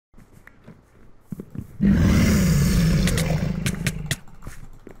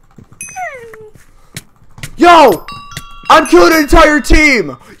Yo! I'm killing an entire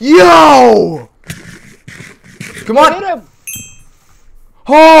team! Yo! Come on! Hit him.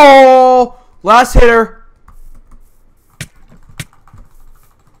 Oh! Last hitter.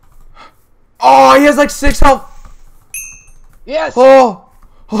 Oh, he has like 6 health. Yes! Oh!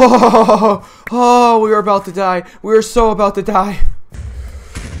 Oh! Oh! We were about to die. We were so about to die.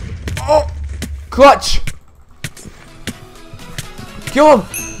 Oh! Clutch! Kill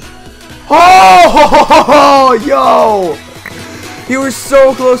him! Oh! Yo! He was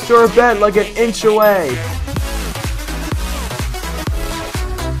so close to our bed, like an inch away.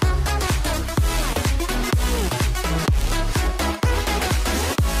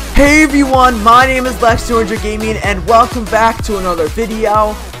 Hey everyone, my name is SavageGaming and welcome back to another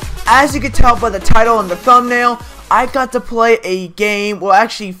video. As you can tell by the title and the thumbnail, I got to play a game, well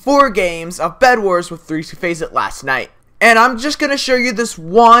actually 4 games of Bedwars with 360FazeiT last night. And I'm just going to show you this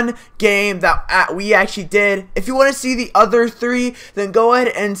one game that we actually did. If you want to see the other 3, then go ahead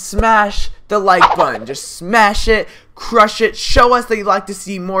and smash the like button. Just smash it, crush it, show us that you'd like to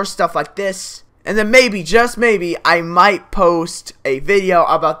see more stuff like this. And then maybe, just maybe, I might post a video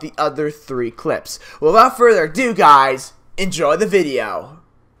about the other 3 clips. Well, without further ado, guys, enjoy the video.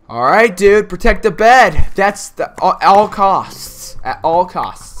 Alright, dude, protect the bed. That's at all costs. At all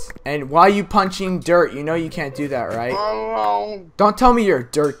costs. And why are you punching dirt? You know you can't do that, right? Don't tell me you're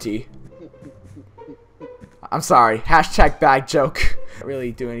dirty. I'm sorry. Hashtag bad joke. Not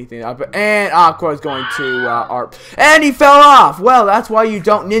really do anything. And Aqua is going to ARP. And he fell off! Well, that's why you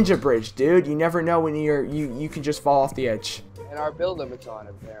don't ninja bridge, dude. You never know when you can just fall off the edge. And our build limit's on,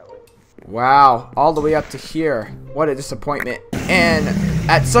 apparently. Wow, all the way up to here. What a disappointment. And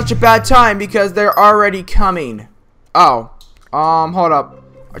at such a bad time because they're already coming. Oh, hold up.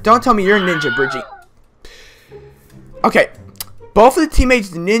 Don't tell me you're ninja bridging. Okay, both of the teammates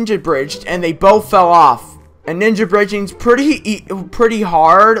ninja bridged and they both fell off. And ninja bridging's pretty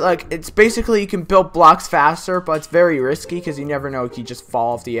hard. Like, it's basically you can build blocks faster, but it's very risky because you never know if you just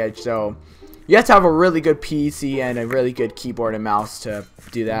fall off the edge. So you have to have a really good PC and a really good keyboard and mouse to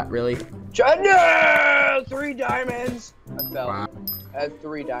do that, really. No! 3 diamonds! I fell. Wow. I had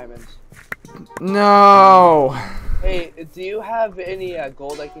 3 diamonds. No! Hey, do you have any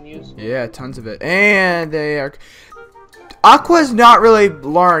gold I can use? Yeah, tons of it. And they are... Aqua's not really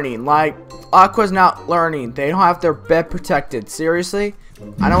learning. Like, Aqua's not learning. They don't have their bed protected. Seriously?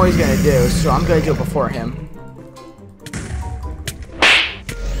 I know what he's gonna do, so I'm gonna do it before him.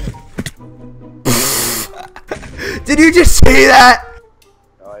 Did you just see that?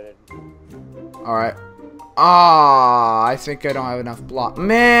 No, I didn't. Alright. Ah, I think I don't have enough block.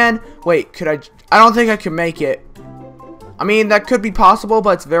 Man, wait, could I don't think I can make it. I mean, that could be possible,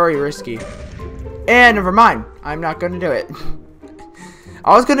 but it's very risky. And never mind. I'm not gonna do it.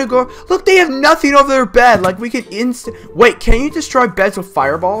 I was gonna go. Look, they have nothing over their bed. Like, we could wait, can you destroy beds with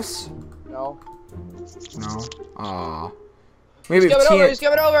fireballs? No. No. Aw. Maybe He's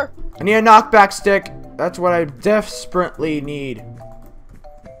coming over. I need a knockback stick. That's what I desperately need.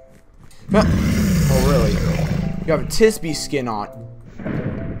 Oh, really? You have a Tisby skin on.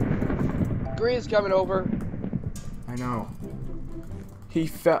 Green's coming over. I know. He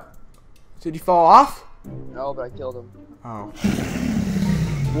fell. Did he fall off? No, but I killed him. Oh.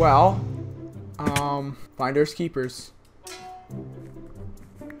 Well, finders keepers.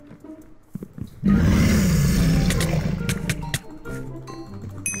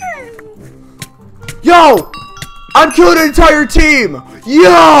 Yo! I'm killing an entire team!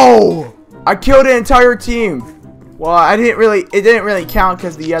 Yo! I killed an entire team. Well, it didn't really count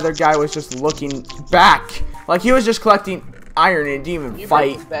because the other guy was just looking back. Like, he was just collecting iron and didn't even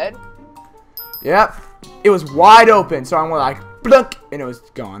fight. His bed? Yep. It was wide open, so I'm like, blunk, and it was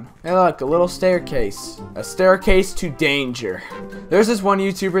gone. And look, a little staircase. A staircase to danger. There's this one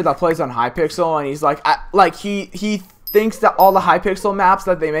YouTuber that plays on Hypixel, and he's like, he thinks that all the Hypixel maps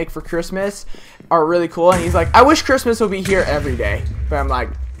that they make for Christmas are really cool, and he's like, I wish Christmas would be here every day. But I'm like,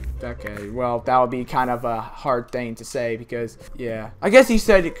 okay, well, that would be kind of a hard thing to say because, yeah. I guess he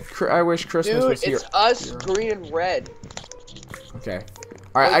said, I wish Christmas was here. Dude, it's us, green and red. Okay.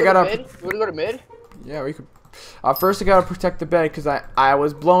 Alright, I gotta... You wanna go to mid? Yeah, we could... first I gotta protect the bed because I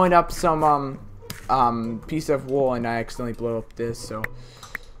was blowing up some, piece of wool and I accidentally blew up this, so...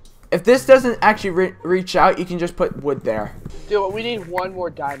 If this doesn't actually reach out, you can just put wood there. Dude, we need 1 more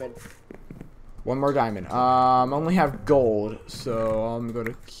diamond. 1 more diamond. I only have gold, so I'm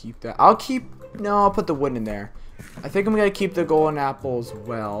gonna keep that. I'll put the wood in there. I think I'm gonna keep the golden apple as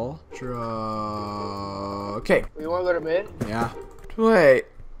well. Okay. You wanna go to mid? Yeah. Wait.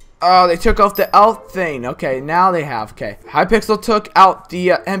 Oh, they took off the elf thing. Okay, now they have. Okay, Hypixel took out the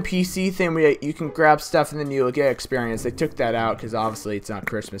NPC thing where you can grab stuff and then you'll get experience. They took that out because obviously it's not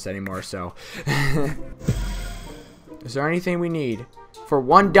Christmas anymore. So, is there anything we need for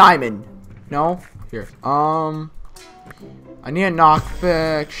 1 diamond? No. Here. I need a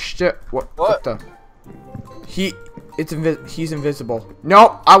knockback. Shit. What the? He's invisible.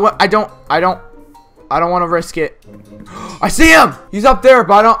 No, I don't want to risk it. I see him! He's up there,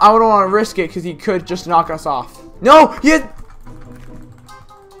 but I don't want to risk it because he could just knock us off. No! He had...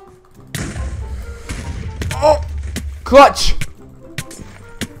 Oh! Clutch!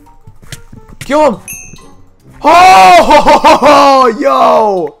 Kill him! Oh!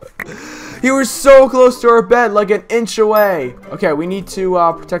 Yo! He was so close to our bed, like an inch away. Okay, we need to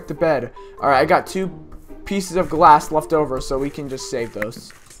protect the bed. Alright, I got 2 pieces of glass left over, so we can just save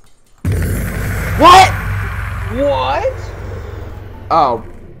those. What? What? Oh,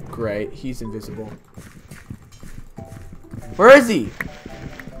 great. He's invisible. Where is he?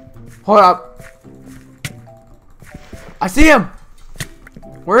 Hold up. I see him.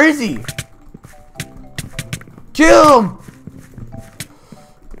 Where is he? Kill him.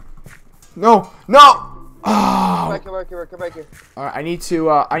 No. No. Oh. Come back here. All right, I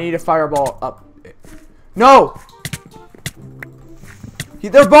need a fireball up. No.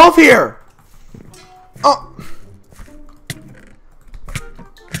 They're both here. Oh.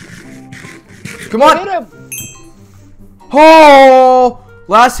 Come on. Hit him. Oh,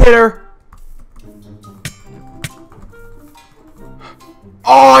 last hitter.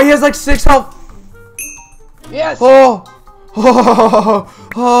 Oh, he has like 6 health. Yes. Oh.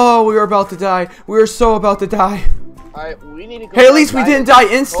 Oh, we were about to die. We were so about to die. Alright, we need to go. Hey, at least we didn't die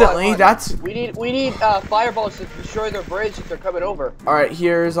instantly. Hold on. That's. We need fireballs to destroy their bridge if they're coming over. All right,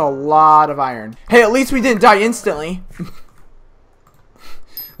 here's a lot of iron. Hey, at least we didn't die instantly.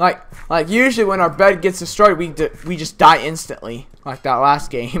 like usually when our bed gets destroyed, we just die instantly, like that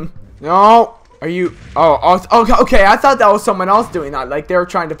last game. No, are you? Oh, okay. I thought that was someone else doing that. Like they were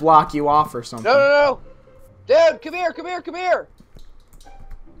trying to block you off or something. No. Dude, come here.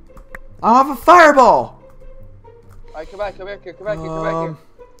 I have a fireball. Alright, come back here.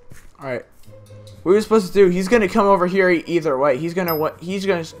 Alright. What are we supposed to do? He's gonna come over here either way. He's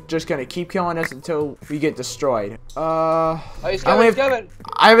just gonna keep killing us until we get destroyed. Oh, he's coming.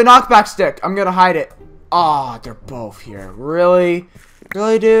 I have a knockback stick. I'm gonna hide it. Oh, they're both here. Really?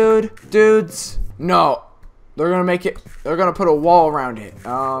 Really, dudes? No. They're gonna put a wall around it.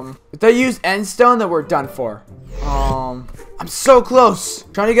 If they use end stone, then we're done for. I'm so close.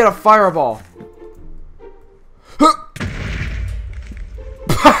 Trying to get a fireball.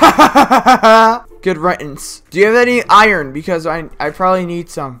 Good riddance. Do you have any iron? Because I probably need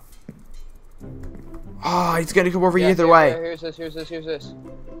some. Oh, he's gonna come over either way. Here's this.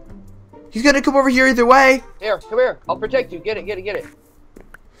 He's gonna come over here either way. Here, come here. I'll protect you. Get it.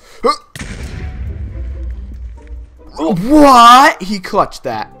 What? He clutched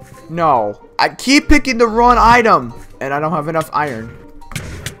that. No. I keep picking the wrong item. And I don't have enough iron.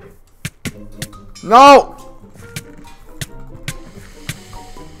 No!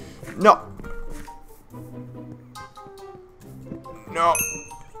 No.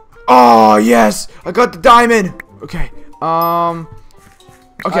 Oh, yes! I got the diamond! Okay.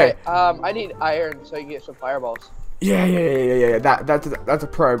 Okay. Right, I need iron so you can get some fireballs. Yeah. That's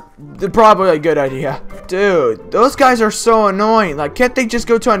probably a good idea. Dude, those guys are so annoying. Like, can't they just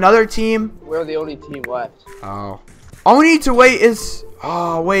go to another team? We're the only team left. Oh. All we need to wait is...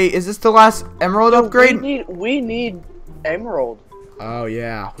 Oh, wait. Is this the last emerald upgrade? We need emerald. Oh,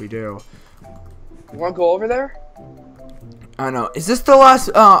 yeah. We do. You want to go over there? I don't know. Is this the last...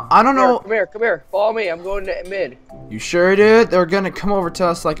 I don't know. Come here. Follow me. I'm going to mid. You sure, dude? They're gonna come over to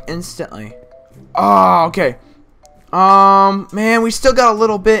us, like, instantly. Oh, okay. Man, we still got a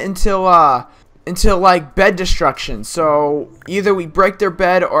little bit until like bed destruction. So either we break their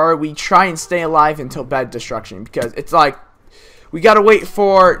bed or we try and stay alive until bed destruction, because it's like we gotta wait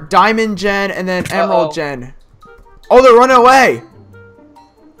for diamond gen and then emerald gen. Oh, they're running away.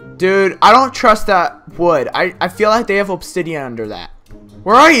 Dude, I don't trust that wood. I feel like they have obsidian under that.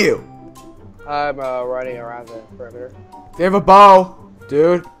 Where are you? I'm running around the perimeter. They have a bow.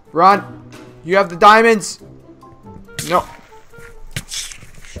 Dude, run. You have the diamonds. No.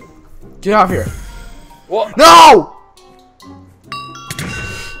 Get out of here. What? No!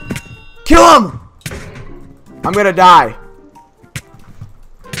 Kill him! I'm gonna die.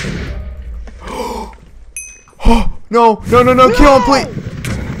 No, kill him, please.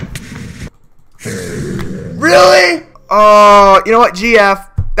 Really? Oh, you know what, GF?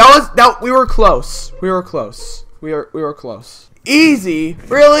 We were close. We were close. Easy?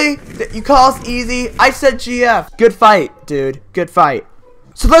 Really? You call us easy? I said GF. Good fight, dude. Good fight.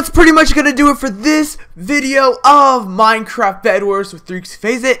 So that's pretty much gonna do it for this video of Minecraft Bedwars with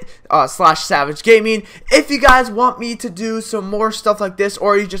 360FazeiT slash SavageGaming. If you guys want me to do some more stuff like this,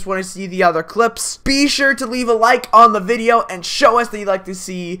 or you just want to see the other clips, be sure to leave a like on the video and show us that you'd like to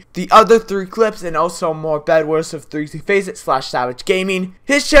see the other 3 clips and also more Bedwars with 360FazeiT slash SavageGaming.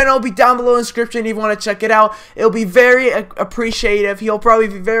 His channel will be down below in the description if you want to check it out. It'll be very appreciative. He'll probably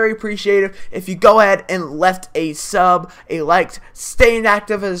be very appreciative if you go ahead and left a sub, a like, staying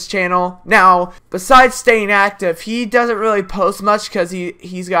active of his channel. Now, besides staying active, he doesn't really post much because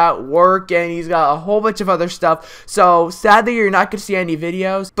he's got work and he's got a whole bunch of other stuff, so sadly you're not gonna see any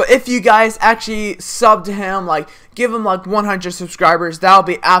videos. But if you guys actually sub to him, like give him like 100 subscribers, that'll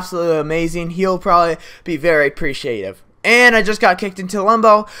be absolutely amazing. He'll probably be very appreciative. And I just got kicked into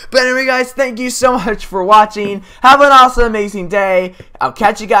limbo. But anyway guys, thank you so much for watching. Have an awesome, amazing day. I'll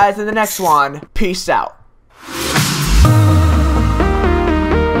catch you guys in the next one. Peace out.